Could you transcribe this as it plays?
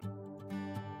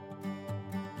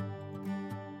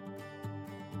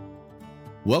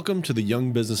Welcome to the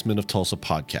Young Businessmen of Tulsa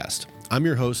podcast. I'm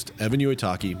your host, Evan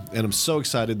Uitaki, and I'm so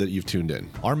excited that you've tuned in.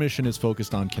 Our mission is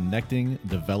focused on connecting,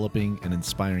 developing, and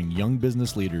inspiring young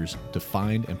business leaders to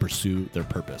find and pursue their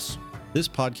purpose. This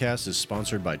podcast is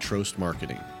sponsored by Trost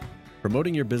Marketing.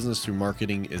 Promoting your business through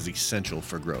marketing is essential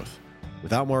for growth.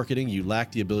 Without marketing, you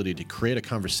lack the ability to create a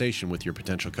conversation with your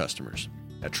potential customers.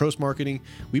 At Trost Marketing,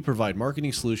 we provide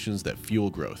marketing solutions that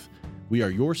fuel growth. We are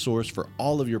your source for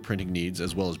all of your printing needs,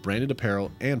 as well as branded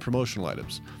apparel and promotional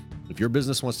items. If your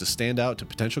business wants to stand out to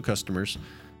potential customers,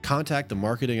 contact the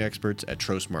marketing experts at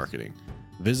Trost Marketing.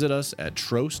 Visit us at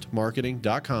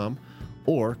trostmarketing.com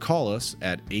or call us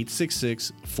at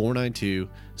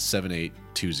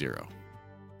 866-492-7820.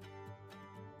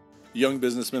 Young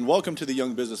businessmen, welcome to the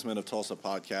Young Businessmen of Tulsa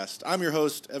podcast. I'm your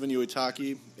host, Evan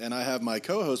Uitaki, and I have my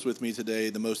co-host with me today,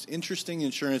 the most interesting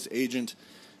insurance agent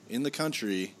in the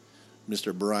country,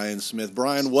 Mr. Brian Smith.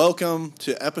 Brian, welcome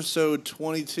to episode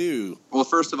 22. Well,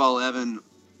 first of all, Evan,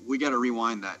 we got to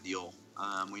rewind that deal.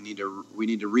 We need to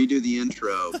redo the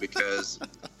intro because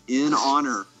in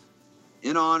honor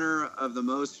of the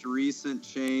most recent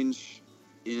change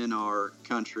in our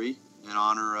country, in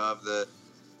honor of the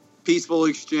peaceful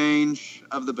exchange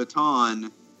of the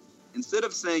baton, instead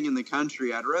of saying in the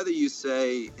country, I'd rather you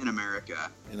say in America.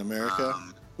 In America?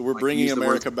 We're bringing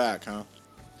America back, huh?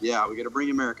 Yeah, we got to bring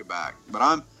America back.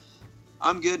 But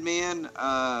I'm good, man.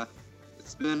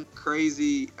 It's been a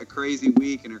crazy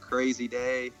week and a crazy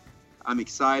day. I'm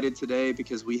excited today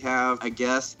because we have a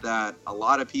guest that a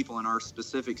lot of people in our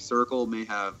specific circle may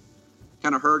have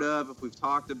kind of heard of, if we've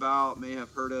talked about, may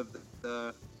have heard of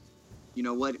the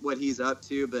what he's up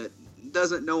to, but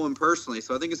doesn't know him personally.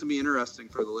 So I think it's going to be interesting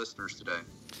for the listeners today.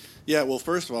 Yeah, well,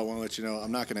 first of all, I want to let you know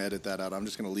I'm not going to edit that out. I'm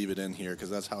just going to leave it in here because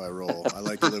that's how I roll. I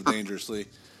like to live dangerously.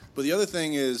 But the other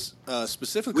thing is,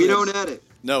 specifically... We don't edit.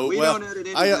 No, we don't edit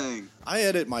anything. I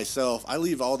edit myself. I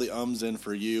leave all the ums in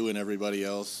for you and everybody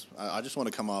else. I just want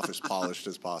to come off as polished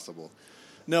as possible.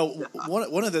 No,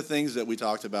 one of the things that we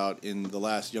talked about in the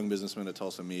last Young Businessmen at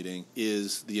Tulsa meeting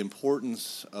is the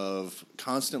importance of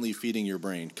constantly feeding your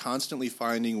brain, constantly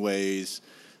finding ways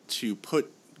to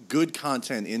put good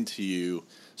content into you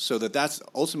so that's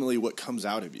ultimately what comes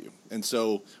out of you. And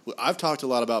so I've talked a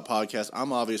lot about podcasts.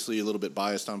 I'm obviously a little bit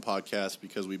biased on podcasts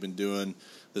because we've been doing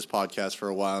this podcast for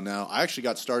a while now. I actually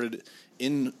got started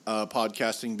in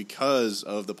podcasting because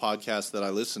of the podcast that I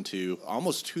listened to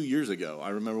almost 2 years ago. I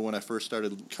remember when I first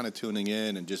started kind of tuning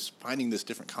in and just finding this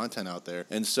different content out there.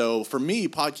 And so for me,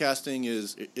 podcasting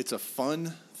it's a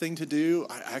fun thing to do.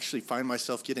 I actually find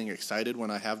myself getting excited when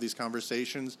I have these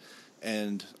conversations.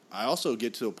 And I also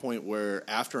get to a point where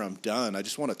after I'm done, I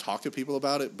just want to talk to people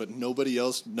about it, but nobody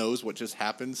else knows what just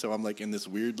happened. So I'm like in this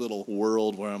weird little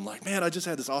world where I'm like, man, I just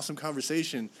had this awesome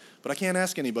conversation, but I can't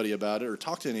ask anybody about it or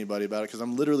talk to anybody about it because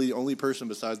I'm literally the only person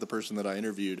besides the person that I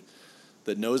interviewed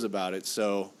that knows about it.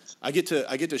 So I get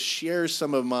to share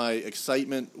some of my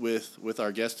excitement with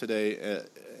our guest today,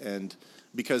 and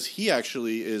because he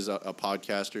actually is a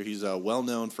podcaster. He's well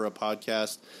known for a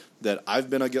podcast that I've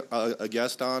been a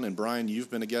guest on, and Brian, you've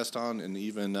been a guest on, and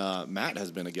even Matt has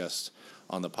been a guest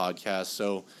on the podcast.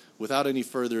 So without any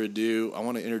further ado, I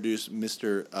want to introduce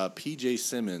Mr. PJ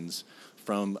Simmons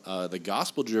from the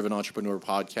Gospel Driven Entrepreneur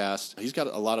podcast. He's got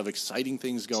a lot of exciting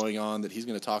things going on that he's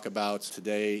going to talk about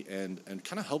today and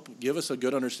kind of help give us a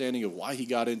good understanding of why he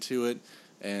got into it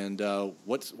and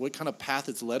what kind of path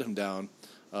it's led him down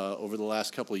over the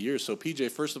last couple of years. So PJ,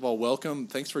 first of all, welcome.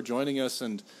 Thanks for joining us.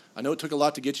 And I know it took a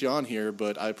lot to get you on here,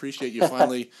 but I appreciate you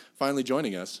finally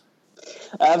joining us.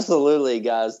 Absolutely,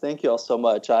 guys. Thank you all so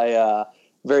much. I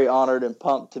very honored and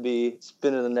pumped to be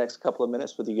spending the next couple of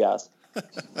minutes with you guys.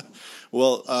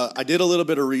 Well, I did a little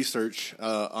bit of research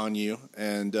on you,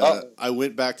 and I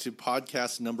went back to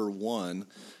podcast number 1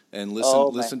 and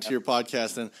listen to your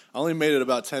podcast, and I only made it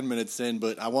about 10 minutes in,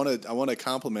 but I want to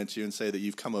compliment you and say that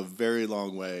you've come a very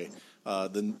long way.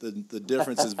 The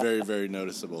difference is very, very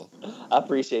noticeable. I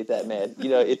appreciate that, man.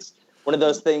 It's one of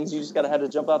those things you just got to have to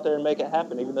jump out there and make it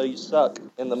happen, even though you suck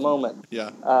in the moment.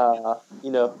 Yeah.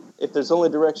 If there's only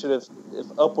direction, if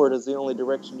upward is the only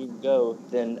direction you can go,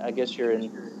 then I guess you're in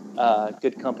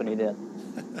good company then.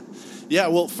 Yeah,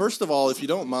 well, first of all, if you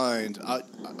don't mind,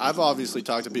 I've obviously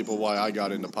talked to people why I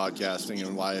got into podcasting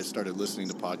and why I started listening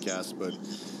to podcasts, but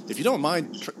if you don't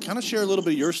mind, kind of share a little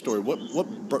bit of your story.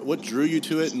 What drew you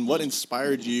to it and what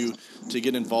inspired you to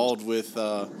get involved with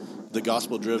the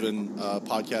gospel-driven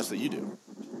podcast that you do?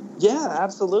 Yeah,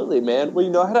 absolutely, man.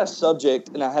 Well, I had a subject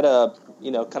and I had a,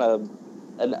 kind of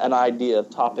an idea of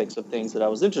topics of things that I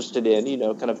was interested in,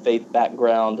 kind of faith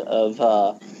background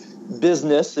of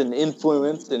business and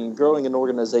influence and growing an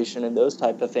organization and those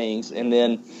type of things. And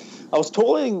then I was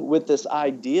toying with this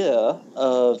idea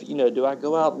of, do I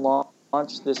go out and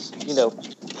launch this,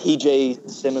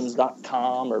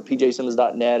 pjsimmons.com or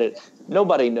pjsimmons.net?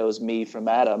 Nobody knows me from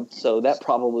Adam, so that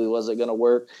probably wasn't going to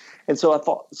work. And so I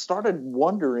started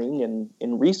wondering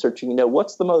and researching,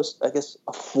 what's the most, I guess,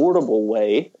 affordable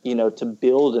way, to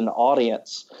build an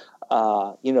audience,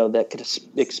 that could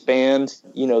expand,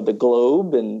 the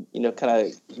globe and, kind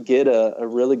of get a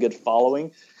really good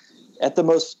following at the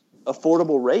most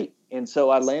affordable rate. And so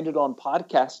I landed on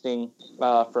podcasting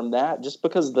from that, just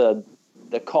because the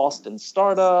cost and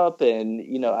startup,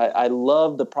 and I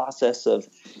love the process of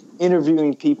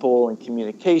interviewing people and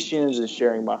communications and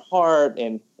sharing my heart,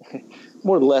 and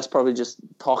more or less probably just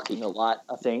talking a lot,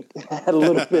 I think had a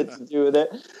little bit to do with it.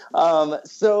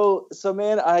 So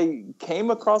man, I came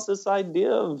across this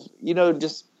idea of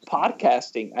just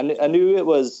podcasting. I knew it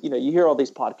was, you hear all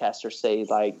these podcasters say,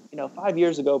 like, 5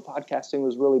 years ago podcasting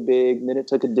was really big, and then it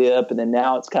took a dip, and then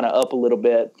now it's kind of up a little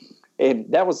bit.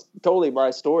 And that was totally my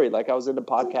story. Like, I was into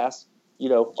podcasts,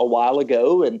 a while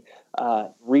ago, and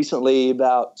recently,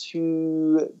 about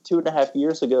two and a half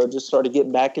years ago, just started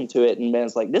getting back into it. And man,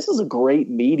 it's like, this is a great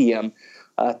medium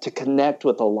to connect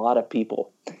with a lot of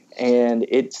people. And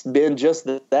it's been just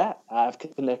that. I've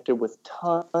connected with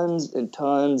tons and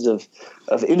tons of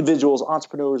individuals,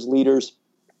 entrepreneurs, leaders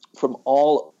from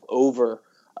all over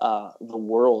the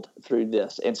world through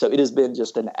this. And so it has been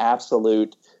just an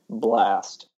absolute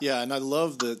blast. Yeah, and I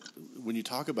love that when you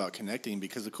talk about connecting,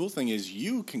 because the cool thing is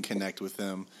you can connect with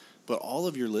them, but all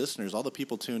of your listeners, all the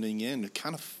people tuning in,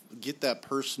 kind of get that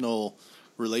personal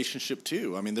relationship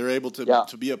too. I mean, they're able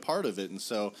to be a part of it, and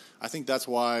so I think that's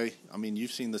why. I mean,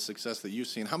 you've seen the success that you've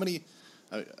seen. How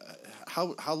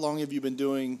long have you been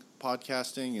doing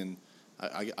podcasting? And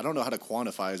I don't know how to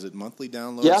quantify. Is it monthly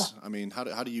downloads? Yeah. I mean,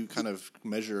 how do you kind of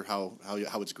measure how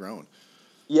it's grown?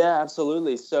 Yeah,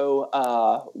 absolutely. So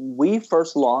we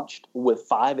first launched with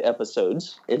 5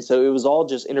 episodes, and so it was all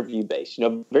just interview based,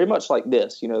 very much like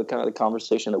this, kind of the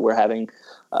conversation that we're having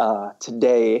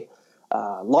today.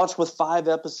 Launched with 5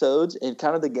 episodes, and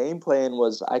kind of the game plan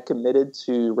was I committed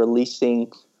to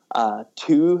releasing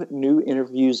 2 new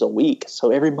interviews a week.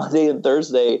 So every Monday and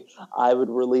Thursday, I would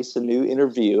release a new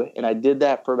interview, and I did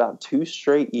that for about 2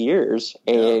 straight years,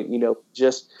 and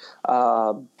just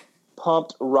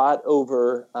pumped right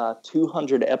over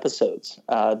 200 episodes,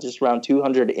 just around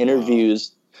 200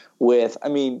 interviews with,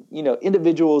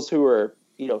 individuals who are,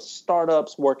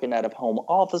 startups working out of home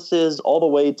offices, all the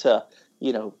way to,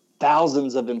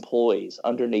 thousands of employees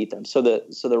underneath them. So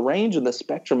the range and the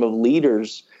spectrum of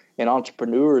leaders and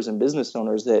entrepreneurs and business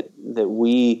owners that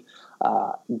we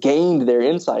gained their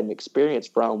insight and experience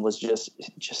from was just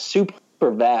super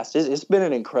vast. It's been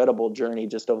an incredible journey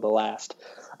just over the last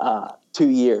 2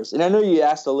 years. And I know you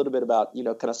asked a little bit about,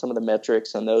 kind of some of the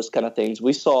metrics and those kind of things.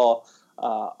 We saw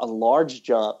a large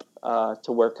jump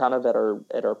to where kind of at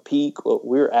our peak,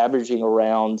 we're averaging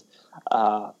around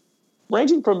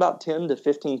ranging from about 10 to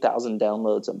 15,000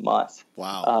 downloads a month.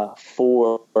 Wow.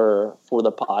 For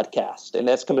the podcast. And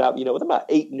that's coming out, with about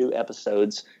 8 new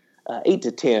episodes, 8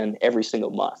 to 10 every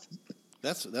single month.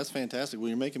 That's fantastic. Well,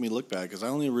 you're making me look bad because I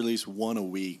only release 1 a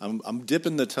week. I'm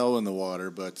dipping the toe in the water,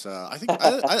 but I think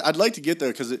I'd like to get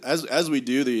there because as we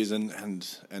do these,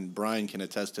 and Brian can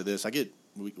attest to this, I get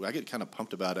kind of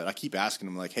pumped about it. I keep asking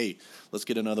him, like, hey, let's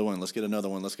get another one. Let's get another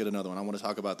one. Let's get another one. I want to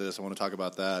talk about this. I want to talk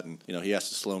about that. And, he has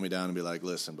to slow me down and be like,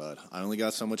 listen, bud, I only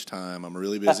got so much time. I'm a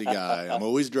really busy guy. I'm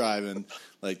always driving.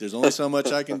 Like, there's only so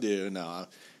much I can do.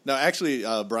 No, actually,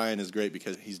 Brian is great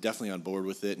because he's definitely on board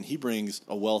with it. And he brings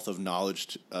a wealth of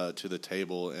knowledge to the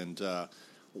table. And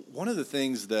one of the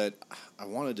things that I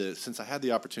wanted to, since I had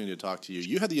the opportunity to talk to you,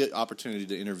 you had the opportunity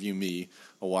to interview me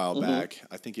a while back.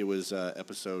 I think it was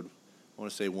episode, I want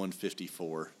to say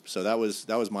 154. So that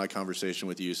was my conversation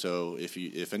with you. So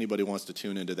if anybody wants to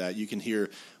tune into that, you can hear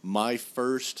my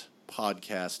first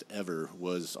podcast ever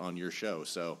was on your show.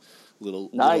 So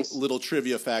little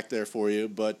trivia fact there for you.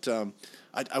 But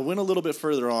I went a little bit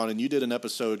further on, and you did an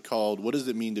episode called "What Does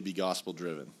It Mean to Be Gospel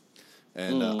Driven?"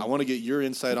 And I want to get your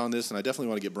insight on this, and I definitely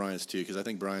want to get Brian's too, because I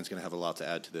think Brian's going to have a lot to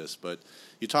add to this. But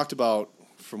you talked about,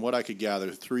 from what I could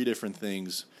gather, 3 different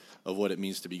things of what it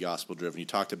means to be gospel driven. You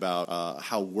talked about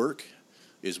how work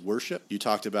is worship. You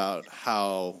talked about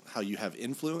how you have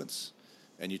influence,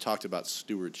 and you talked about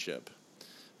stewardship.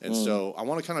 And so I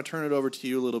want to kind of turn it over to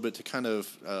you a little bit to kind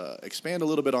of expand a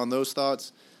little bit on those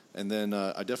thoughts, and then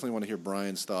I definitely want to hear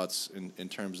Brian's thoughts in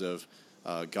terms of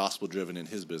gospel driven in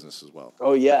his business as well.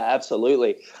 Oh yeah,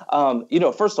 absolutely.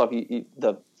 First off,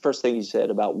 the first thing you said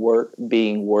about work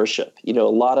being worship. A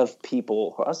lot of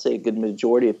people, I say a good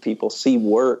majority of people, see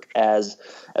work as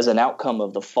an outcome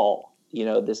of the fall.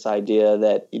 This idea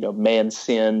that, man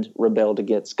sinned, rebelled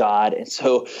against God. And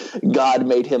so God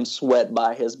made him sweat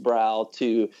by his brow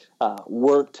to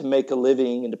work to make a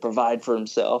living and to provide for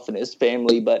himself and his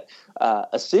family. But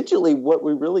essentially what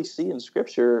we really see in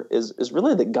Scripture is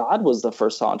really that God was the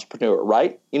first entrepreneur,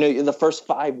 right? The first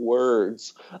 5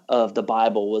 words of the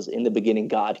Bible was, in the beginning,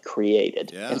 God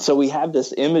created. Yeah. And so we have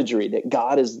this imagery that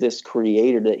God is this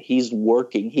creator, that he's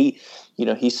working. He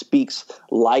speaks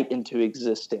light into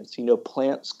existence.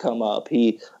 Plants come up.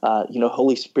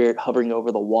 Holy Spirit hovering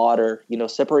over the water,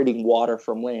 separating water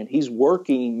from land. He's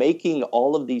working, making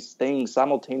all of these things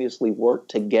simultaneously work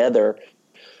together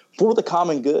for the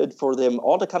common good, for them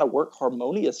all to kind of work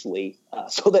harmoniously,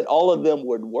 so that all of them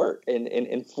would work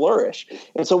and flourish.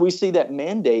 And so we see that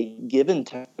mandate given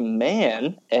to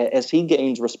man as he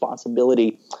gains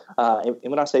responsibility. And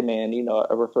when I say man,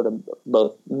 I refer to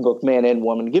both man and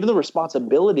woman, given the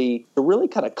responsibility to really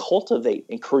kind of cultivate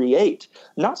and create,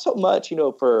 not so much,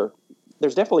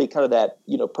 there's definitely kind of that,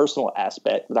 personal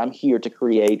aspect that I'm here to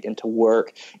create and to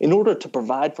work in order to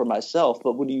provide for myself.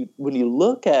 But when you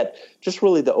look at just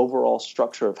really the overall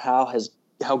structure of how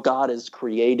God has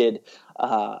created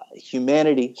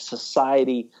humanity,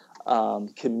 society,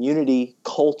 community,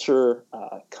 culture,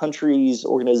 countries,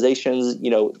 organizations,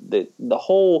 the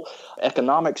whole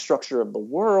economic structure of the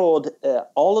world,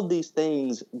 all of these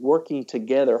things working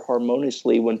together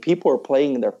harmoniously when people are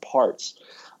playing their parts,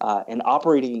 and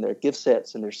operating their gift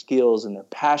sets and their skills and their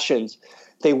passions,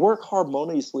 they work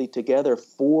harmoniously together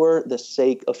for the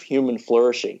sake of human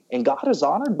flourishing. And God is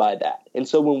honored by that. And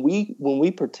so when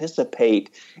we participate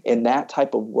in that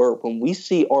type of work, when we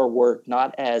see our work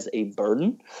not as a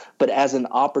burden, but as an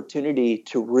opportunity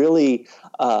to really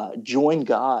join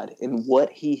God in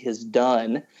what he has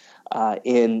done,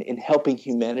 in helping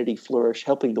humanity flourish,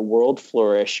 helping the world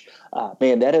flourish,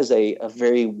 man, that is a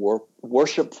very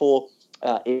worshipful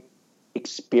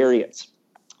experience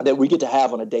that we get to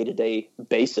have on a day-to-day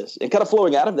basis. And kind of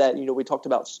flowing out of that, we talked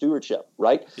about stewardship,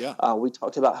 right? Yeah. We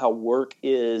talked about how work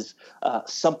is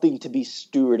something to be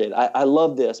stewarded. I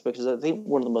love this because I think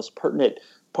one of the most pertinent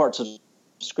parts of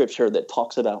Scripture that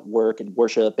talks about work and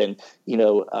worship and,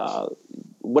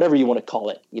 whatever you want to call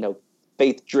it,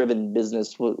 faith-driven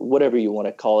business, whatever you want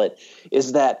to call it,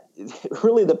 is that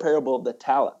really the parable of the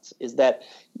talents is that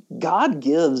God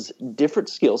gives different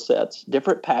skill sets,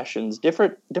 different passions,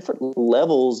 different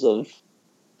levels of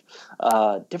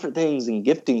different things and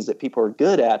giftings that people are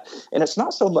good at. And it's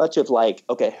not so much of like,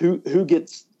 okay, who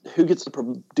gets to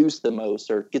produce the most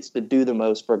or gets to do the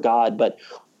most for God, but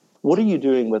what are you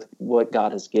doing with what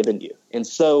God has given you? And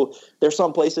so there's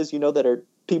some places, that are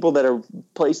people that are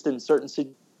placed in certain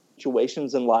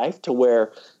situations in life to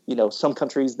where, some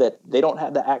countries that they don't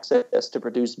have the access to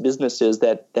produce businesses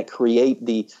that create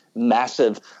the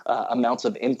massive amounts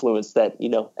of influence that,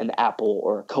 an Apple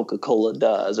or a Coca-Cola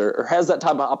does or has that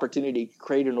type of opportunity to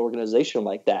create an organization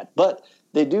like that. But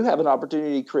they do have an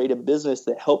opportunity to create a business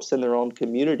that helps in their own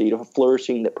community to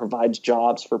flourishing, that provides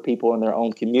jobs for people in their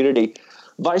own community.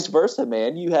 Vice versa,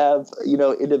 man. You have,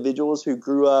 individuals who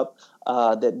grew up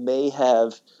that may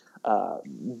have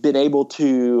been able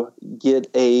to get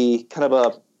a kind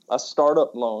of a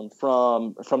startup loan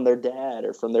from their dad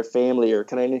or from their family, or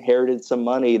kind of inherited some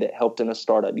money that helped in a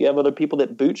startup. You have other people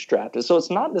that bootstrapped. And so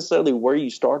it's not necessarily where you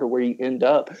start or where you end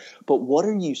up, but what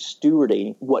are you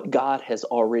stewarding what God has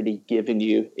already given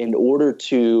you in order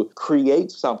to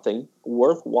create something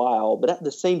worthwhile, but at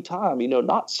the same time,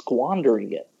 not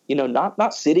squandering it,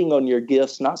 not sitting on your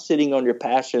gifts, not sitting on your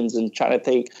passions and trying to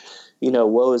think,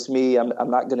 woe is me, I'm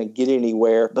not going to get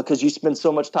anywhere, because you spend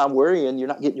so much time worrying, you're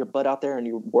not getting your butt out there and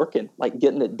you're working, like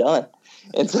getting it done.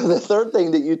 And so the third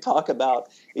thing that you talk about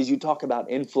is you talk about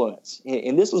influence.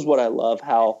 And this is what I love,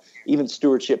 how even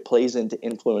stewardship plays into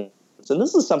influence. And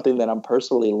this is something that I'm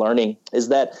personally learning, is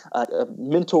that a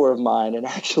mentor of mine, and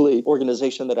actually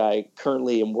organization that I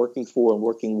currently am working for and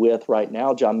working with right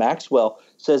now, John Maxwell,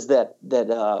 says that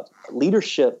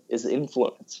leadership is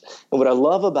influence. And what I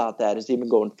love about that is, even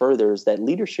going further, is that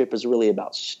leadership is really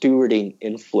about stewarding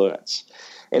influence.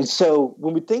 And so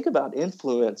when we think about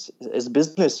influence as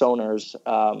business owners,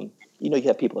 you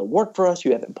have people that work for us,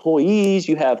 you have employees,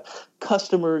 you have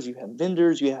customers, you have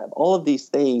vendors, you have all of these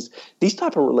things. These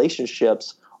type of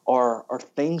relationships are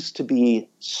things to be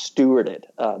stewarded.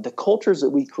 The cultures that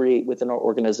we create within our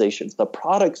organizations, the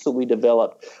products that we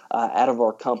develop out of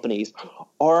our companies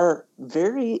are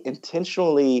very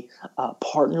intentionally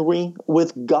partnering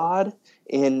with God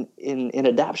in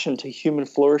adaptation to human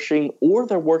flourishing, or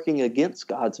they're working against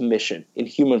God's mission in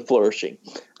human flourishing.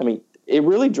 I mean, it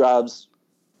really drives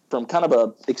from kind of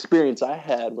a experience I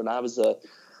had when I was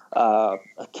a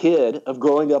kid of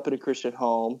growing up in a Christian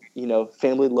home.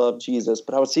 Family loved Jesus,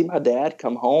 but I would see my dad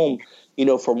come home,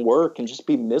 from work and just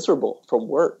be miserable from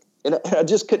work. And I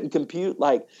just couldn't compute,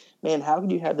 like, man, how can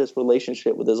you have this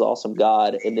relationship with this awesome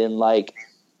God and then, like,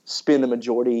 spend the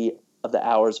majority of the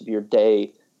hours of your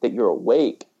day that you're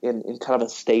awake in kind of a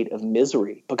state of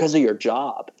misery because of your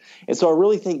job? And so I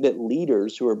really think that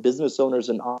leaders who are business owners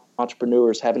and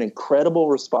entrepreneurs have an incredible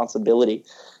responsibility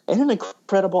and an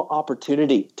incredible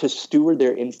opportunity to steward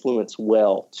their influence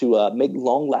well, to make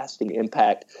long-lasting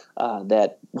impact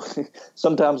that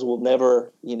sometimes we'll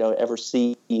never, ever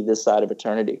see this side of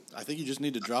eternity. I think you just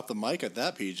need to drop the mic at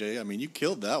that, PJ. I mean, you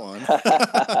killed that one.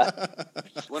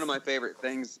 One of my favorite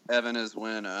things, Evan, is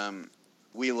when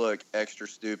we look extra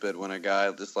stupid when a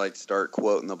guy just start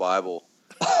quoting the Bible.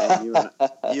 And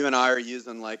you and I are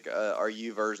using our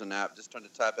YouVersion app, just trying to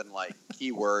type in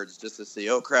keywords just to see,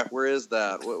 oh crap, where is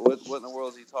that? What in the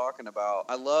world is he talking about?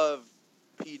 I love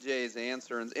PJ's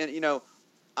answer, and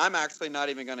I'm actually not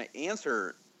even going to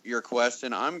answer your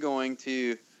question. I'm going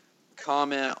to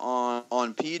comment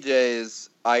on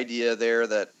PJ's idea there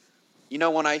that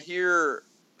when I hear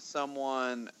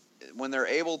someone, when they're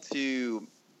able to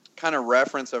kind of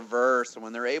reference a verse,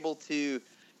 when they're able to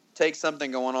take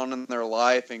something going on in their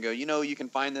life and go, you can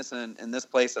find this in this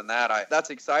place and that. That's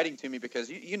exciting to me because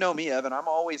you know me, Evan. I'm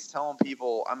always telling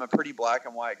people I'm a pretty black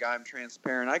and white guy. I'm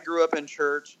transparent. I grew up in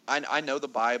church. I know the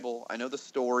Bible. I know the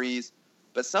stories.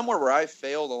 But somewhere where I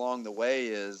failed along the way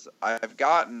is I've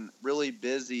gotten really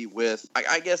busy with,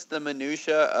 I guess, the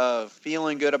minutia of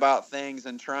feeling good about things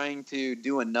and trying to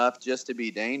do enough just to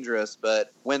be dangerous.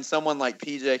 But when someone like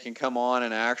PJ can come on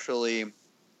and actually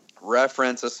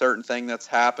reference a certain thing that's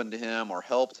happened to him or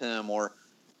helped him, or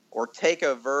take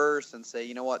a verse and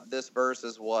say, this verse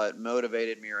is what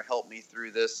motivated me or helped me through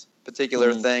this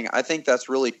particular thing. I think that's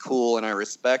really cool, and I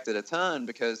respect it a ton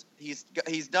because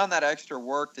he's done that extra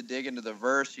work to dig into the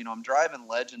verse. I'm driving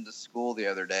Legend to school the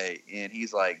other day, and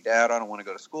he's like, Dad, I don't want to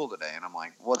go to school today. And I'm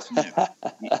like, what's new?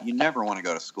 you never want to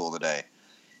go to school today.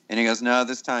 And he goes, no,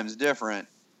 this time's different.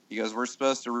 He goes, we're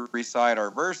supposed to recite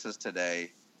our verses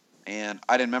today. And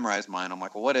I didn't memorize mine. I'm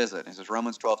like, well, what is it? And he says,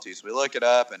 Romans 12:2. So we look it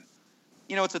up, and,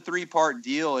 it's a 3-part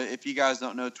deal. If you guys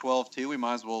don't know 12:2, we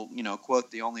might as well,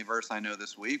 quote the only verse I know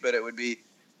this week. But it would be,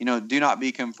 do not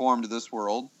be conformed to this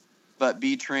world, but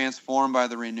be transformed by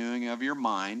the renewing of your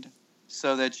mind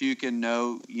so that you can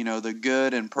know, the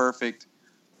good and perfect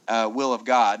will of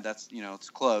God. That's, it's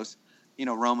close.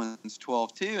 Romans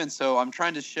 12:2. And so I'm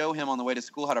trying to show him on the way to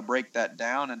school how to break that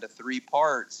down into 3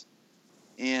 parts.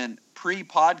 And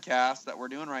pre-podcast that we're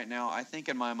doing right now, I think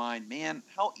in my mind, man,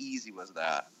 how easy was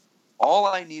that? All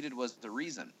I needed was the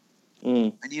reason.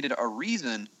 I needed a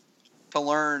reason to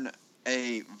learn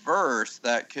a verse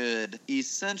that could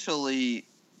essentially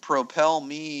propel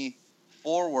me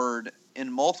forward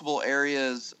in multiple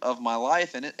areas of my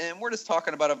life. And we're just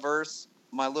talking about a verse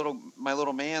my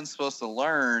little man's supposed to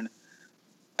learn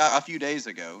a few days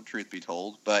ago, truth be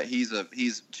told. But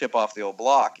he's chip off the old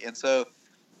block, and so.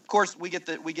 Of course, we get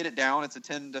it down. It's a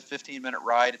 10 to 15 minute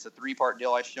ride. It's a 3-part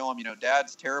deal. I show him,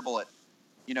 Dad's terrible at,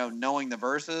 knowing the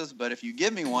verses, but if you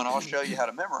give me one, I'll show you how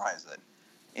to memorize it.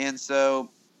 And so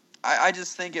I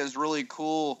just think it was really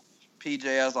cool, PJ,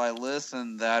 as I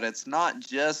listen, that it's not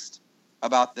just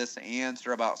about this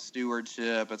answer about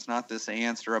stewardship. It's not this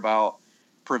answer about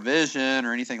provision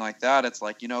or anything like that. It's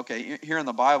like, okay, here in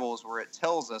the Bible is where it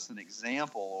tells us an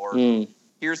example, or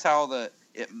here's how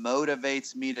it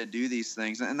motivates me to do these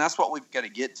things. And that's what we've got to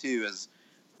get to as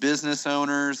business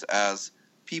owners, as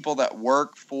people that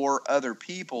work for other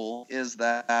people, is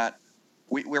that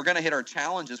we're going to hit our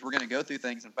challenges. We're going to go through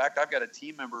things. In fact, I've got a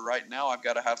team member right now I've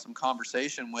got to have some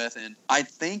conversation with. And I'm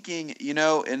thinking,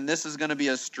 and this is going to be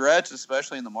a stretch,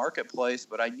 especially in the marketplace,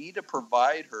 but I need to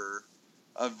provide her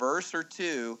a verse or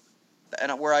two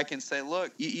and where I can say,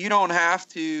 look, you don't have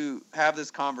to have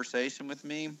this conversation with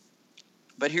me,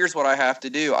 but here's what I have to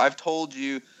do. I've told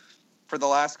you for the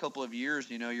last couple of years,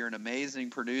 you're an amazing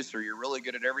producer. You're really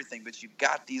good at everything, but you've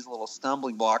got these little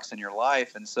stumbling blocks in your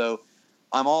life. And so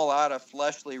I'm all out of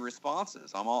fleshly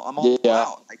responses. I'm all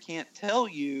out. I can't tell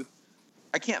you,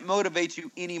 I can't motivate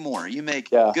you anymore. You make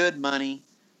good money,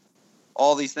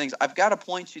 all these things. I've got to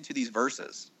point you to these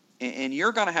verses, and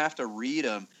you're going to have to read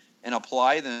them and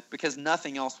apply them because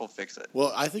nothing else will fix it.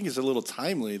 Well, I think it's a little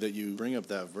timely that you bring up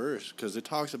that verse because it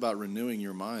talks about renewing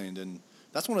your mind. And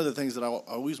that's one of the things that I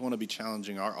always want to be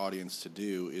challenging our audience to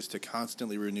do is to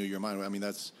constantly renew your mind. I mean,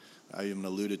 that's I even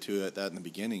alluded to that in the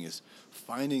beginning, is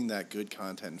finding that good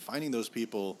content and finding those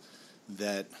people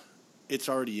that it's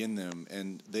already in them,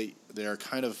 and they are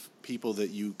kind of people that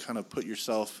you kind of put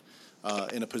yourself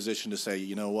in a position to say,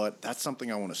 you know what, that's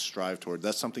something I want to strive toward.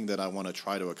 That's something that I want to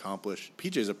try to accomplish.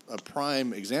 PJ is a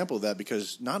prime example of that,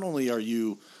 because not only are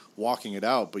you walking it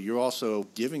out, but you're also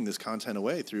giving this content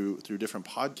away through different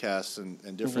podcasts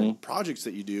and different projects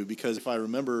that you do. Because if I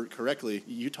remember correctly,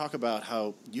 you talk about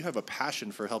how you have a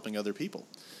passion for helping other people.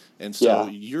 And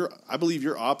so I believe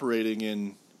you're operating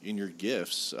in your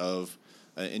gifts of,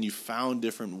 and you found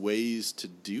different ways to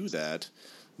do that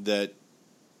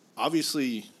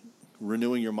obviously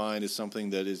renewing your mind is something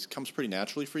that comes pretty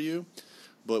naturally for you.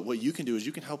 But what you can do is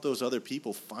you can help those other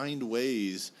people find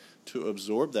ways to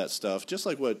absorb that stuff, just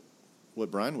like what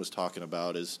Brian was talking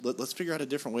about, is let's figure out a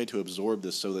different way to absorb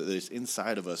this so that it's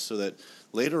inside of us, so that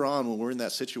later on when we're in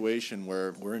that situation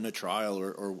where we're in a trial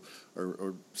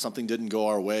or something didn't go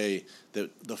our way,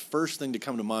 that the first thing to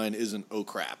come to mind isn't, oh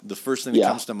crap. The first thing that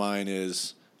comes to mind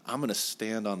is, I'm going to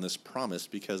stand on this promise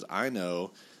because I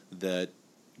know that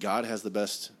God has the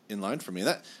best in line for me. And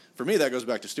that, for me, that goes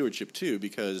back to stewardship too,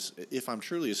 because if I'm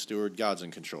truly a steward, God's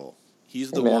in control.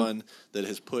 He's the one that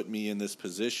has put me in this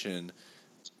position,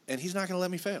 and He's not going to let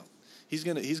me fail. He's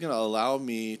going to allow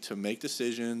me to make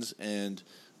decisions and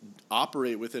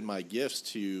operate within my gifts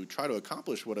to try to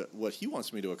accomplish what He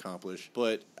wants me to accomplish.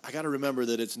 But I got to remember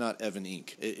that it's not Evan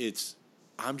Inc.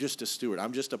 I'm just a steward.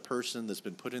 I'm just a person that's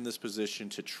been put in this position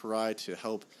to try to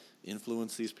help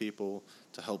influence these people,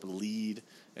 to help lead,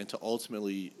 and to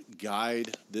ultimately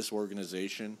guide this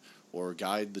organization or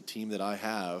guide the team that I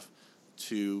have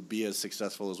to be as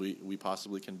successful as we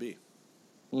possibly can be.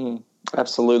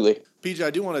 Absolutely.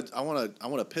 PJ, I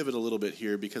want to pivot a little bit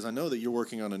here, because I know that you're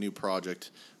working on a new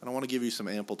project, and I want to give you some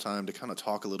ample time to kind of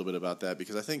talk a little bit about that,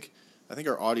 because I think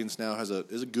our audience now has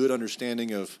a good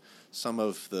understanding of some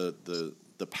of the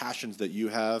passions that you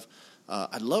have.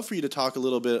 I'd love for you to talk a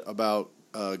little bit about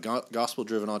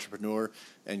Gospel-Driven Entrepreneur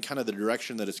and kind of the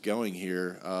direction that it's going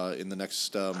here in the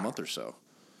next month or so.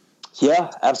 Yeah,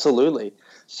 absolutely.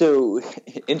 So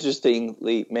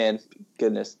interestingly, man,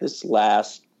 goodness, this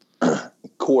last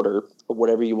quarter, or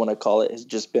whatever you want to call it, has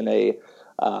just been a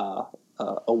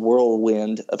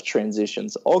whirlwind of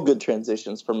transitions, all good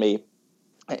transitions for me.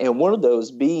 And one of those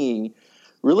being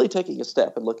really taking a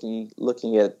step and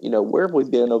looking at, where have we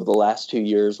been over the last 2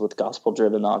 years with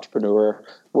Gospel-Driven Entrepreneur?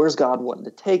 Where's God wanting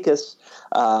to take us?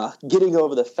 Getting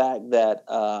over the fact that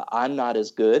I'm not as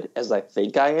good as I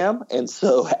think I am. And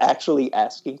so actually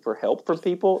asking for help from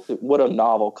people, what a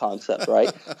novel concept,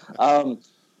 right?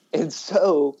 And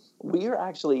so we are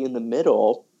actually in the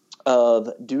middle of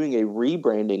doing a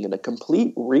rebranding and a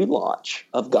complete relaunch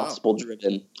of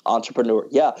Gospel-Driven Entrepreneur.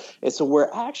 Yeah. And so we're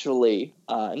actually,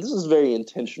 and this is very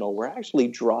intentional, we're actually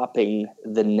dropping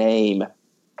the name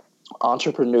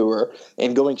Entrepreneur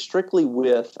and going strictly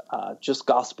with just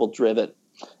Gospel-Driven.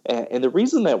 And the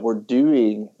reason that we're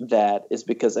doing that is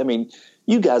because,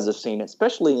 you guys have seen it,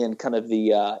 especially in kind of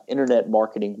the internet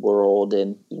marketing world,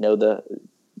 and, the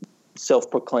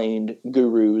self-proclaimed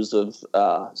gurus of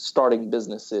starting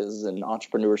businesses and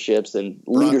entrepreneurships and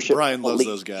leadership. Brian loves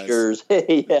those guys.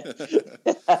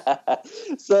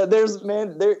 So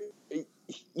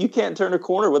you can't turn a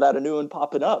corner without a new one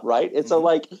popping up, right? And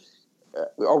so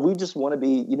or we just want to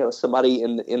be, somebody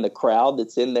in the crowd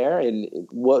that's in there. And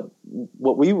what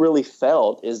we really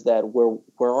felt is that where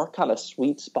our kind of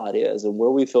sweet spot is, and where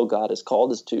we feel God has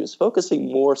called us to, is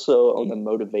focusing more so on the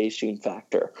motivation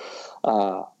factor,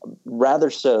 rather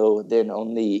so than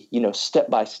on the,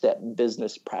 step-by-step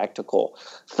business practical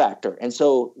factor. And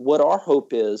so what our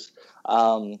hope is,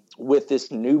 with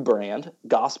this new brand,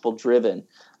 Gospel-Driven,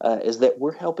 is that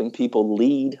we're helping people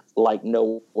lead like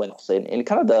no one else. And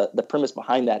kind of the premise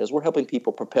behind that is we're helping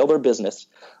people propel their business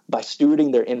by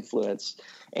stewarding their influence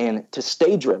and to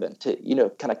stay driven, to,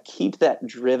 kind of keep that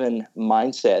driven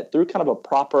mindset through kind of a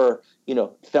proper,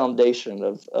 foundation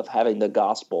of having the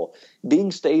gospel,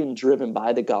 staying driven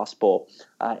by the gospel,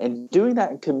 and doing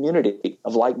that in community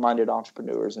of like-minded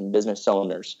entrepreneurs and business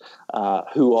owners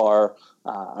who are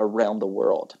around the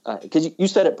world. Because you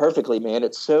said it perfectly, man.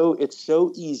 It's so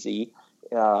easy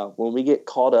when we get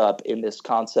caught up in this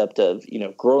concept of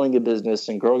growing a business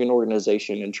and growing an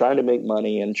organization and trying to make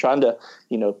money and trying to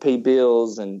pay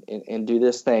bills and do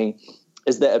this thing,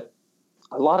 is that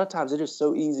a lot of times it is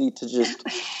so easy to just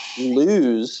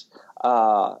lose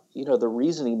the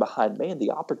reasoning behind,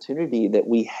 the opportunity that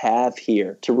we have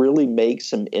here to really make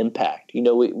some impact.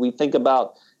 We think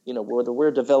about whether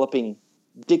we're developing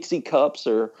Dixie cups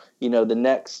or the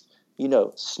next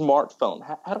smartphone?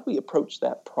 How do we approach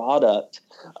that product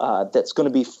that's going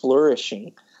to be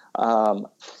flourishing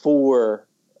for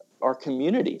our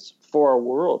communities, for our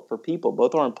world, for people,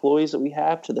 both our employees that we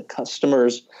have to the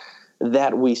customers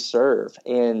that we serve?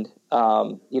 And,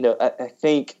 I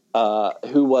think,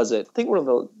 who was it? I think one of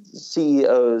the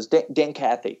CEOs, Dan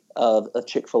Cathy of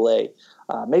Chick-fil-A,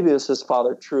 maybe it was his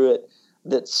father, Truett,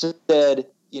 that said,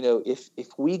 if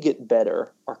we get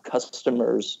better, our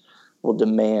customers will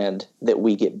demand that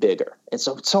we get bigger. And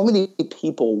so many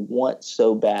people want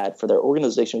so bad for their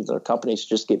organizations and their companies to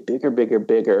just get bigger, bigger,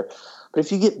 bigger. But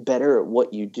if you get better at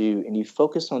what you do and you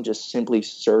focus on just simply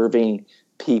serving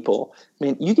people,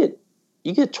 man, you get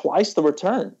twice the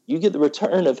return. You get the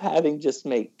return of having just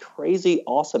made crazy,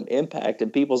 awesome impact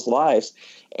in people's lives,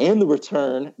 and the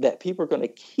return that people are going to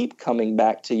keep coming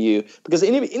back to you, because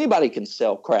anybody can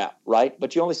sell crap, right?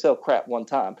 But you only sell crap one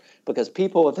time, because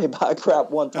people, if they buy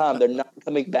crap one time, they're not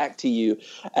coming back to you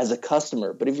as a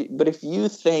customer. But if you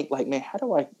think like, man, how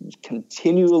do I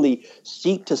continually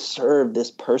seek to serve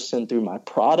this person through my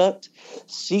product,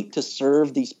 seek to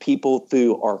serve these people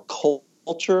through our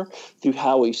culture, through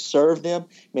how we serve them,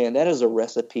 man, that is a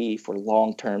recipe for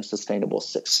long-term sustainable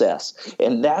success.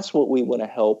 And that's what we want to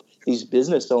help these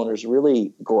business owners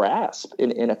really grasp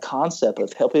in a concept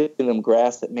of helping them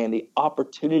grasp that, man, the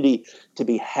opportunity to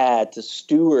be had to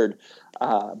steward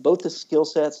both the skill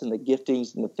sets and the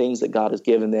giftings and the things that God has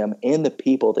given them and the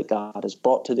people that God has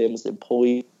brought to them as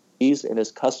employees and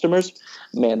as customers,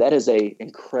 man, that is a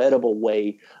incredible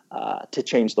way to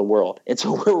change the world. And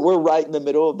so we're right in the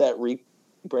middle of that rebrand,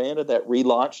 of that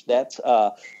relaunch. That's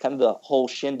kind of the whole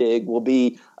shindig will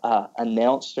be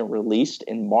announced and released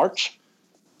in March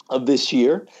of this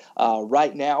year.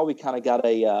 Right now, we kind of got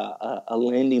a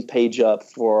landing page up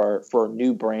for a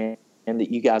new brand, and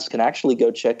that you guys can actually go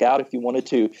check out if you wanted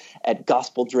to at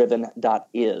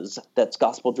gospeldriven.is. That's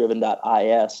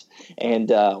gospeldriven.is.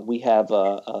 And we have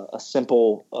a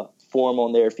simple form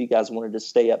on there if you guys wanted to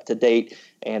stay up to date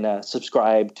and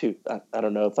subscribe to, I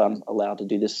don't know if I'm allowed to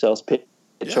do this sales pitch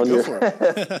on your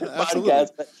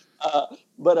podcast,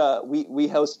 but we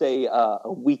host a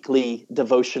weekly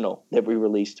devotional that we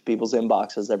release to people's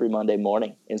inboxes every Monday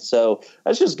morning. And so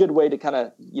that's just a good way to kind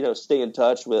of, stay in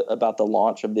touch about the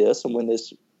launch of this and when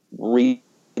this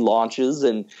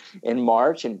relaunches in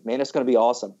March. And man, it's going to be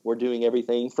awesome. We're doing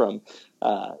everything from,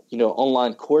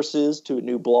 online courses to a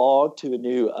new blog to a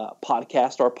new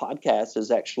podcast. Our podcast is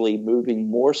actually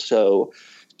moving more so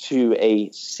to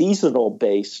a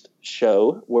seasonal-based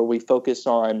show where we focus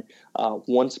on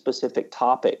one specific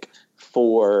topic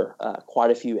for quite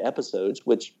a few episodes,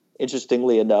 which,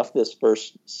 interestingly enough, this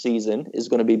first season is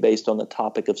going to be based on the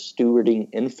topic of stewarding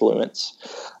influence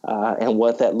and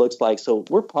what that looks like. So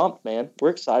we're pumped, man. We're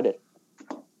excited.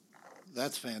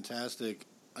 That's fantastic.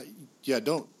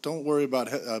 Don't worry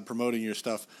about promoting your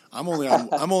stuff. I'm only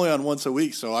on once a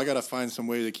week, so I got to find some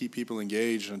way to keep people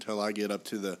engaged until I get up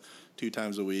to the 2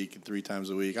 times a week and 3 times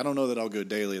a week. I don't know that I'll go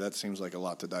daily. That seems like a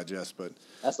lot to digest, but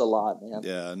that's a lot, man.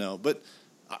 Yeah, no, but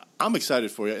I'm excited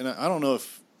for you, and I don't know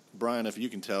if Brian, if you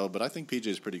can tell, but I think PJ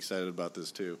is pretty excited about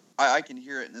this too. I can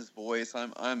hear it in his voice.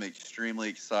 I'm extremely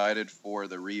excited for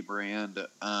the rebrand.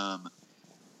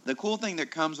 The cool thing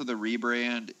that comes with the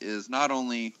rebrand is not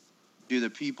only do the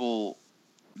people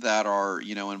that are,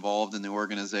 involved in the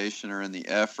organization or in the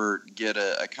effort get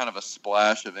a kind of a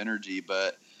splash of energy,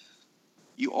 but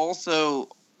you also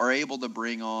are able to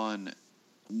bring on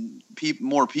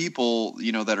more people,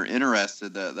 that are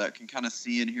interested, that can kind of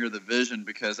see and hear the vision,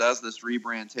 because as this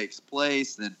rebrand takes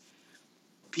place, then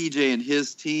PJ and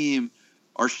his team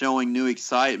are showing new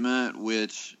excitement,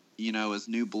 which, is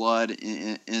new blood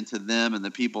into them and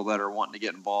the people that are wanting to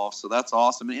get involved. So that's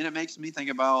awesome. And it makes me think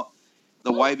about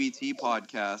the YBT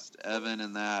podcast, Evan,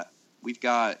 and that we've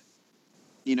got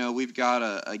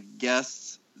a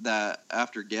guest that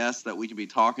after guests that we can be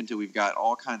talking to. We've got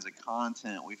all kinds of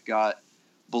content. We've got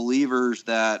believers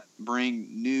that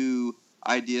bring new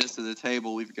ideas to the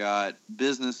table. We've got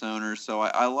business owners. So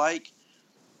I like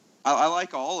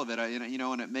all of it.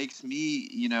 And it makes me,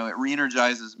 it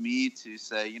re-energizes me to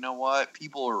say, you know what,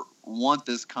 people want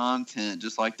this content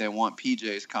just like they want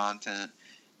PJ's content.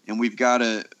 And we've got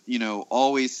to,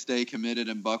 always stay committed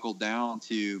and buckled down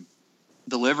to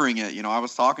delivering it. I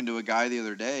was talking to a guy the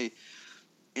other day,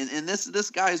 and this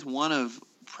guy's one of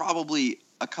probably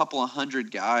a couple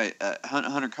hundred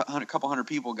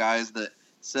people, guys, that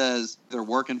says they're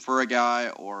working for a guy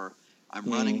or I'm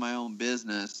running my own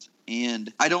business,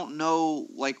 and I don't know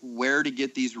like where to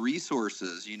get these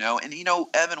resources, you know. And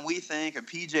Evan, we think, and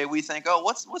PJ, we think, oh,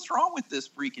 what's wrong with this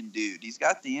freaking dude? He's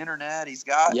got the internet, he's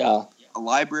got a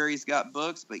library, he's got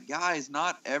books, but guys,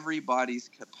 not everybody's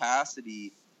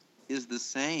capacity is the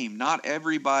same. Not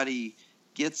everybody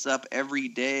gets up every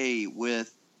day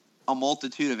with a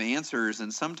multitude of answers,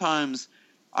 and sometimes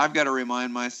I've got to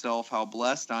remind myself how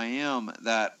blessed I am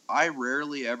that I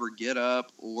rarely ever get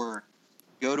up or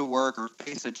go to work or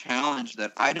face a challenge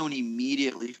that I don't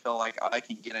immediately feel like I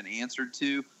can get an answer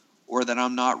to, or that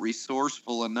I'm not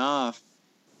resourceful enough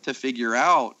to figure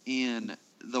out. In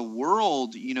the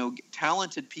world,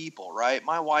 talented people, right?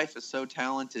 My wife is so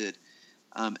talented.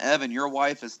 Evan, your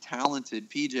wife is talented.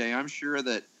 PJ, I'm sure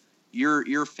that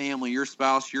your family, your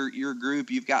spouse, your group,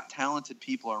 you've got talented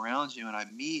people around you. And I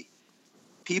meet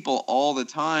people all the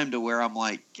time to where I'm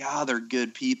like, God, they're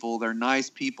good people. They're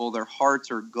nice people. Their hearts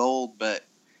are gold, but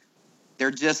they're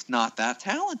just not that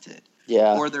talented.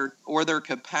 Yeah. Or their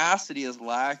capacity is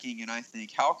lacking. And I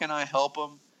think, how can I help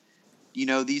them?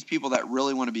 These people that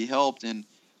really want to be helped. And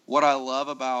what I love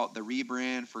about the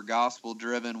rebrand for Gospel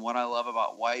Driven, what I love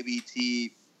about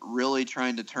YBT really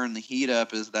trying to turn the heat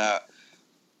up, is that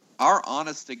our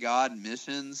honest to God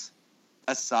missions,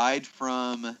 aside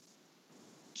from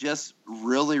just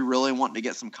really, really wanting to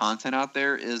get some content out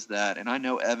there, is that, and I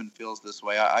know Evan feels this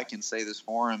way, I can say this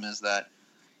for him, is that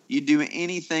you'd do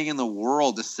anything in the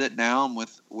world to sit down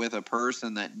with a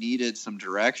person that needed some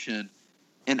direction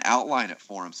and outline it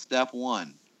for him. Step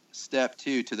 1, step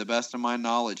 2, to the best of my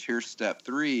knowledge, here's step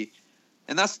 3.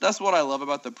 And that's what I love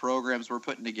about the programs we're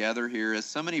putting together here, is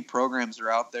so many programs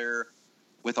are out there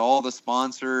with all the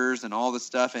sponsors and all the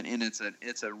stuff, and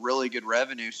it's a really good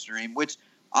revenue stream, which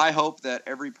I hope that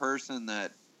every person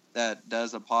that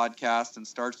does a podcast and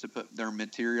starts to put their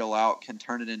material out can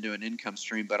turn it into an income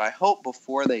stream. But I hope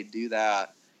before they do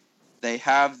that, they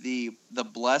have the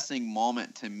blessing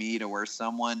moment to me, to where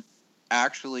someone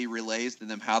actually relays to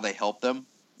them how they help them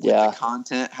with the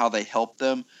content, how they help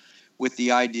them with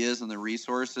the ideas and the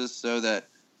resources, so that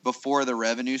before the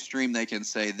revenue stream, they can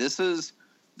say, this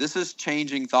is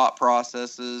changing thought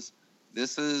processes.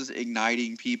 This is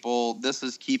igniting people. This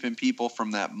is keeping people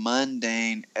from that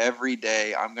mundane,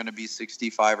 everyday, I'm going to be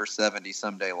 65 or 70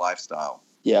 someday lifestyle.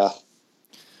 Yeah.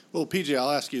 Well, PJ,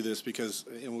 I'll ask you this because,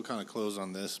 and we'll kind of close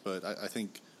on this, but I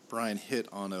think Brian hit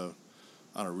on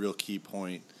a real key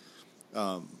point.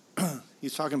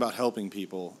 He's talking about helping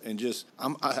people, and just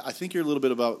I think you're a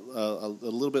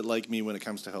little bit like me when it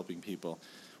comes to helping people.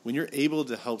 When you're able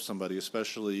to help somebody,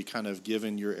 especially kind of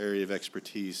given your area of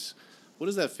expertise, what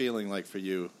is that feeling like for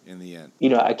you in the end?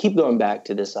 I keep going back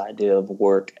to this idea of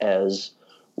work as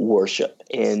worship.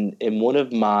 And one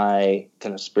of my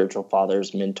kind of spiritual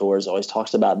fathers, mentors, always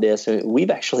talks about this. And we've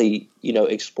actually,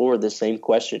 explored the same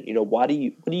question. What do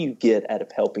you get out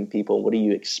of helping people? What do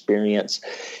you experience?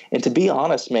 And to be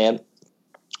honest, man,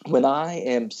 when I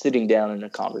am sitting down in a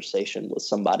conversation with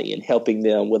somebody and helping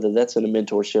them, whether that's in a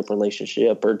mentorship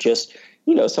relationship or just,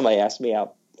 somebody asked me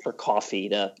out for coffee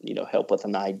to, help with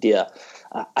an idea,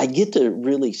 I get to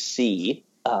really see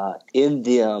in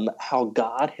them how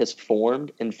God has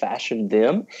formed and fashioned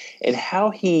them, and how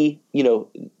he,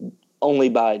 only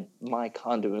by my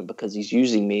conduit, because he's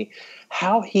using me,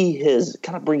 how he is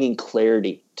kind of bringing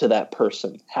clarity to that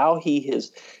person, how he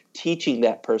is teaching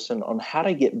that person on how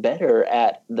to get better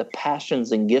at the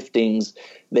passions and giftings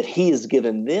that he has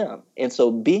given them. And so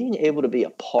being able to be a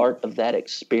part of that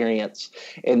experience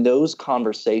and those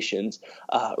conversations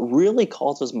really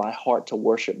causes my heart to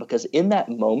worship, because in that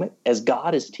moment, as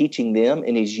God is teaching them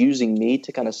and he's using me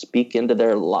to kind of speak into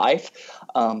their life,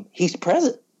 he's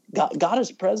present. God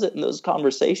is present in those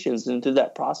conversations and through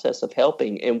that process of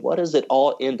helping. And what does it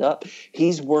all end up?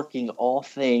 He's working all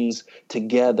things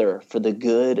together for the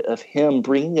good of him,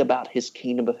 bringing about his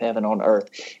kingdom of heaven on earth.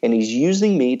 And he's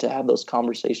using me to have those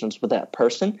conversations with that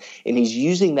person. And he's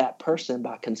using that person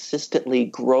by consistently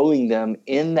growing them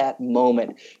in that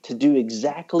moment to do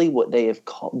exactly what they have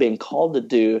been called to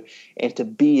do, and to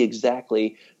be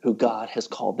exactly who God has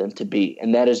called them to be.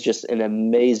 And that is just an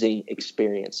amazing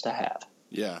experience to have.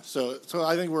 Yeah, so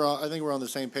I think we're on the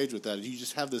same page with that. You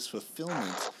just have this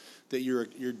fulfillment that you're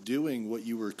doing what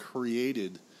you were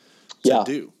created to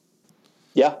do.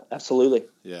 Yeah, absolutely.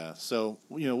 Yeah, so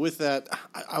with that,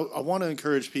 I want to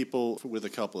encourage people with a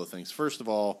couple of things. First of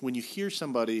all, when you hear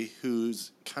somebody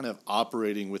who's kind of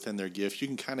operating within their gifts, you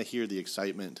can kind of hear the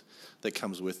excitement that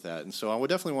comes with that. And so I would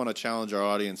definitely want to challenge our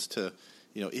audience to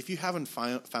if you haven't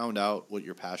found out what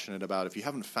you're passionate about, if you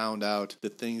haven't found out the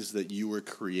things that you were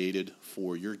created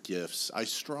for, your gifts, I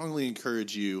strongly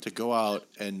encourage you to go out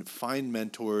and find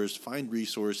mentors, find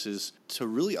resources to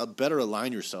really better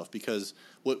align yourself, because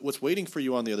what's waiting for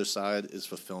you on the other side is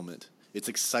fulfillment. It's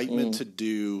excitement to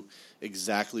do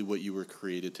exactly what you were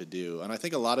created to do. And I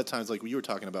think a lot of times, like you were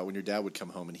talking about, when your dad would come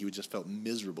home and he would just felt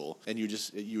miserable, and you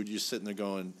were just sitting there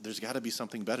going, there's got to be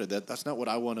something better. That's not what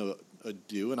I want to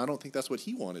do, and I don't think that's what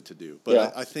he wanted to do.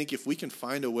 But I think if we can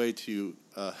find a way to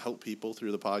help people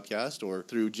through the podcast or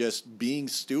through just being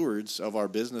stewards of our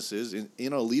businesses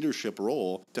in a leadership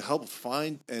role, to help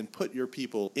find and put your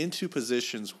people into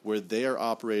positions where they are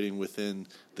operating within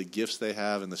the gifts they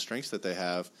have and the strengths that they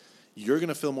have, you're going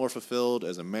to feel more fulfilled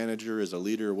as a manager, as a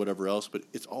leader, or whatever else, but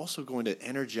it's also going to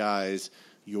energize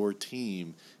your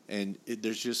team. And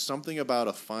there's just something about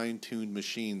a fine-tuned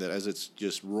machine that, as it's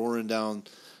just roaring down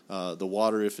the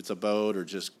water, if it's a boat, or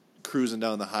just cruising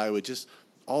down the highway, just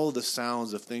all of the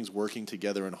sounds of things working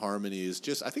together in harmony is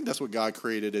just, I think that's what God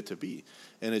created it to be.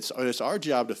 And it's our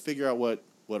job to figure out what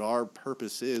our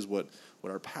purpose is, what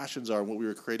our passions are, and what we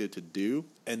were created to do,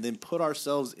 and then put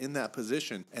ourselves in that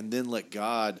position, and then let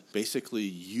God basically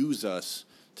use us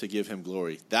to give him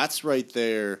glory. That's right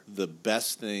there the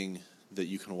best thing that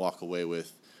you can walk away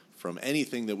with from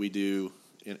anything that we do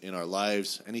in our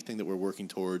lives, anything that we're working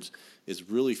towards, is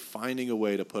really finding a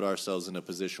way to put ourselves in a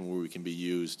position where we can be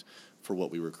used for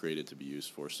what we were created to be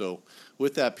used for. So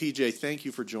with that, PJ, thank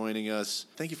you for joining us.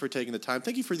 Thank you for taking the time.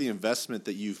 Thank you for the investment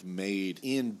that you've made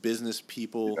in business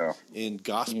people, in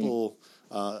gospel,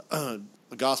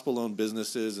 gospel-owned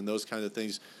businesses and those kind of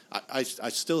things. I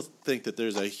still think that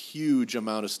there's a huge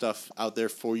amount of stuff out there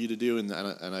for you to do, and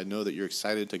I know that you're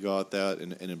excited to go out there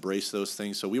and embrace those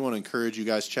things. So we want to encourage you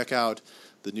guys, check out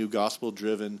the new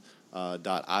gospel-driven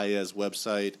 .is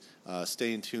website.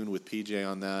 Stay in tune with PJ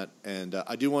on that. And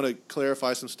I do want to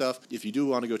clarify some stuff. If you do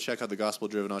want to go check out the Gospel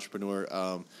Driven Entrepreneur,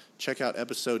 check out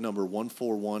episode number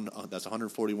 141. That's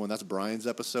 141. That's Brian's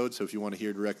episode. So if you want to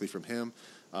hear directly from him,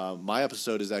 my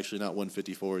episode is actually not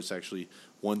 154. It's actually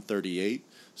 138.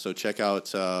 So check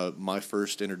out my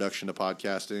first introduction to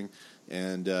podcasting.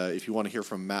 And if you want to hear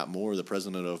from Matt Moore, the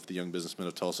president of the Young Businessmen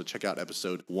of Tulsa, check out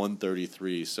episode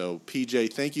 133. So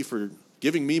PJ, thank you for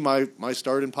giving me my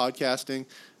start in podcasting,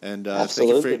 and thank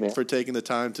you for taking the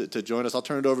time to join us. I'll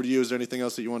turn it over to you. Is there anything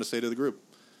else that you want to say to the group?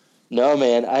 No,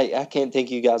 man, I can't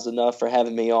thank you guys enough for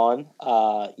having me on.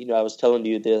 I was telling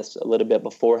you this a little bit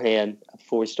beforehand,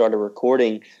 before we started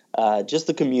recording, just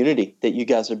the community that you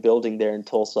guys are building there in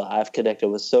Tulsa. I've connected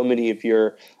with so many of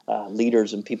your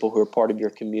leaders and people who are part of your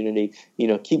community.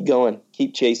 Keep going,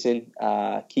 keep chasing,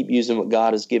 keep using what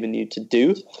God has given you to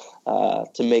do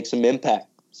to make some impact.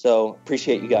 So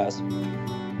appreciate you guys.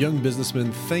 Young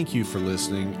businessmen, thank you for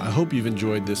listening. I hope you've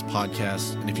enjoyed this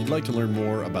podcast. And if you'd like to learn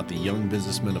more about the Young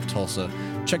Businessmen of Tulsa,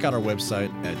 check out our website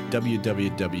at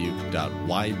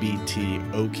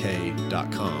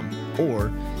www.ybtok.com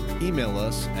or email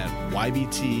us at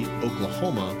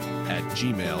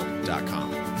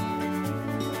ybtoklahoma@gmail.com.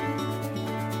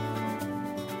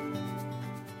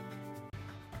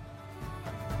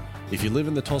 If you live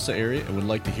in the Tulsa area and would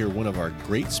like to hear one of our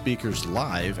great speakers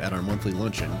live at our monthly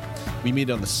luncheon, we meet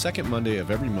on the second Monday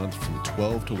of every month from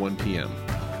 12 to 1 p.m.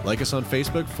 Like us on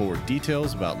Facebook for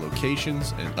details about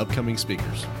locations and upcoming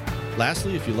speakers.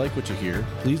 Lastly, if you like what you hear,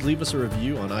 please leave us a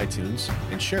review on iTunes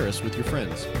and share us with your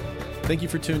friends. Thank you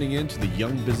for tuning in to the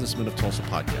Young Businessmen of Tulsa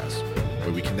podcast,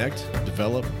 where we connect,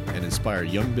 develop, and inspire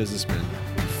young businessmen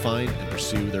to find and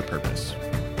pursue their purpose.